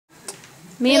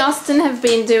Me and Austin have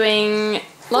been doing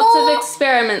lots of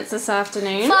experiments this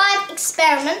afternoon. 5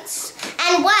 experiments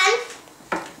and 1.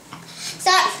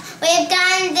 So we've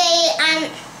done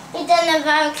the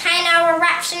volcano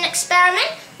eruption experiment.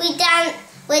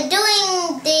 We're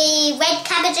doing the red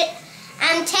cabbage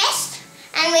test,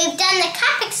 and we've done the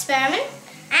cup experiment,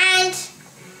 and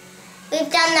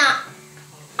we've done the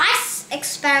ice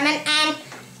experiment, and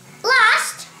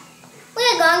last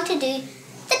we're going to do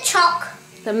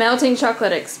the melting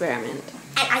chocolate experiment.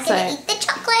 And I'm going to eat the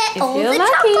chocolate, if you're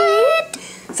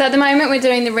lucky. So at the moment we're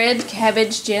doing the red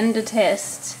cabbage gender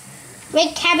test.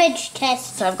 Red cabbage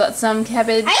test. So I've got some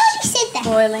cabbage I already said that.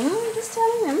 boiling. I'm just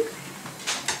telling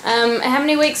them. How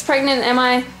many weeks pregnant am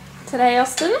I today,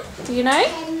 Austin? Do you know?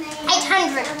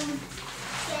 800.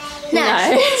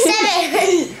 No.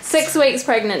 7. 6 weeks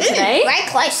pregnant today. Very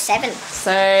close, 7.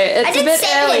 So it's a bit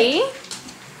early.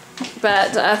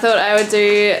 But I thought I would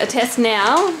do a test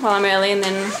now while I'm early, and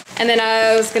then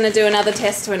I was going to do another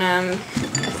test when I'm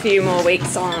a few more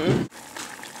weeks on.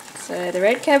 So the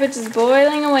red cabbage is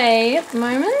boiling away at the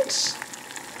moment.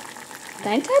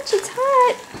 Don't touch it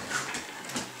tight.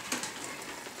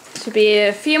 Should be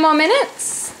a few more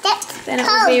minutes, then it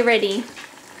will be ready.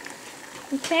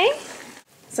 Okay.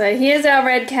 So here's our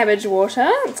red cabbage water.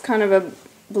 It's kind of a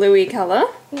bluey colour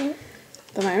at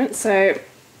the moment. So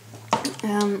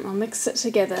I'll mix it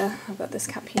together. I've got this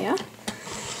cup here.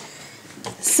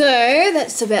 So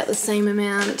that's about the same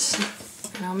amount.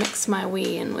 And I'll mix my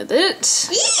wee in with it.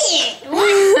 Yeah!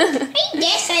 What? How you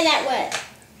dare say that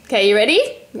word? Okay, you ready?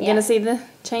 You're going to see the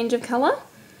change of colour?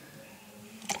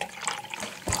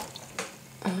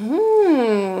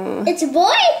 Oh. It's a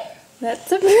boy?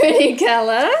 That's a pretty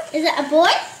colour. Is it a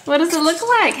boy? What does it look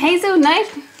like? Hazel, no.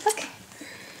 Look.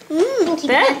 Pinky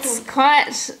That's purple.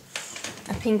 quite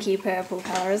a pinky purple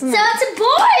colour, isn't it? So it's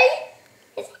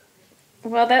a boy?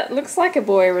 Well, that looks like a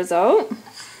boy result.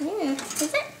 Yeah, is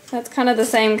it? That's kind of the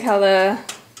same colour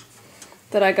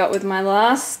that I got with my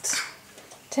last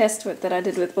test that I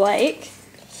did with Blake.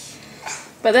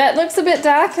 But that looks a bit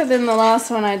darker than the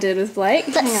last one I did with Blake.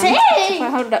 Let's see. see. If I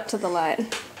hold it up to the light.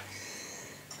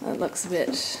 It looks a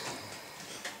bit...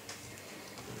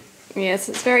 Yes,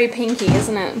 it's very pinky,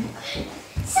 isn't it?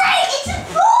 Say it's a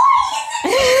boy!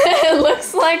 It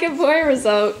looks like a boy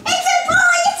result. It's a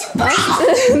boy! It's a boy!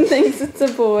 Austin thinks it's a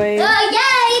boy. Oh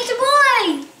yeah, it's a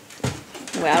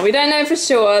boy! Well, we don't know for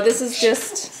sure. This is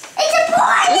just... It's a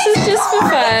boy! This is just for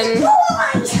fun.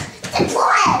 It's a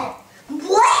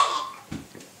boy!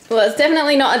 Well, it's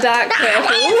definitely not a dark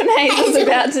purple when Hazel's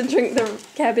about to drink the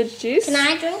cabbage juice. Can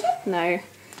I drink it? No.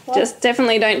 What? Just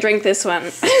definitely don't drink this one.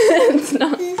 It's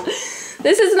not.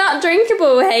 This is not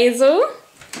drinkable, Hazel.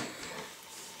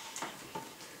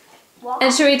 What?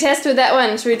 And should we test with that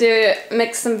one? Should we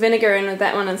mix some vinegar in with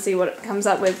that one and see what it comes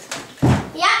up with?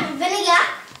 Yeah, vinegar.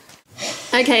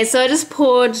 Okay, so I just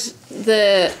poured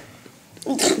the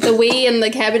wee and the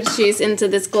cabbage juice into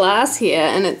this glass here,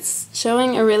 and it's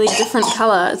showing a really different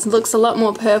colour. It looks a lot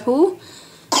more purple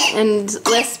and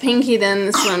less pinky than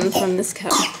this one from this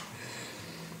cup.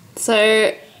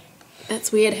 So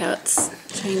that's weird how it's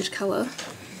changed colour.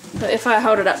 But if I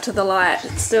hold it up to the light,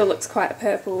 it still looks quite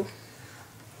purple.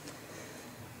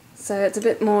 So it's a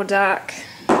bit more darker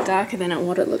than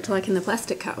what it looked like in the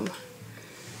plastic cup.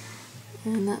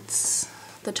 And that's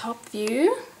the top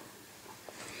view.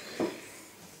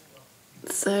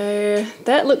 So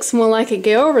that looks more like a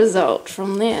girl result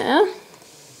from there.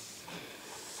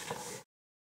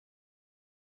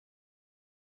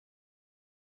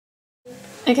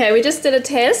 Okay, we just did a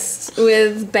test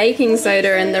with baking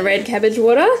soda and the red cabbage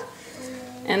water,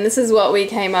 and this is what we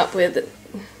came up with. It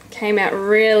came out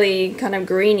really kind of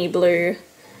greeny blue.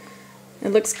 It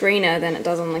looks greener than it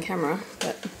does on the camera,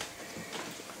 but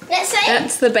let's see.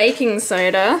 That's the baking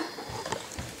soda.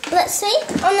 Let's see in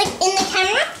the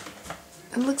camera.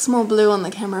 It looks more blue on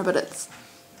the camera, but it's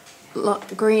a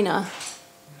lot greener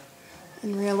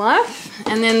in real life.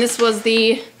 And then this was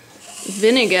the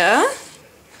vinegar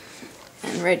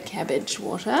and red cabbage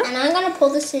water. And I'm going to pour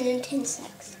this in 10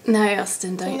 seconds. No,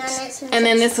 Austin, don't. No, and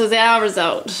then this was our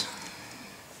result.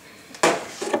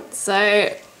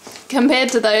 So compared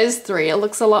to those three, it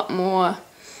looks a lot more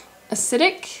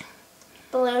acidic.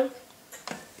 Blue.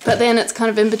 But then it's kind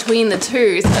of in between the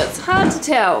two, so it's hard to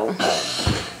tell.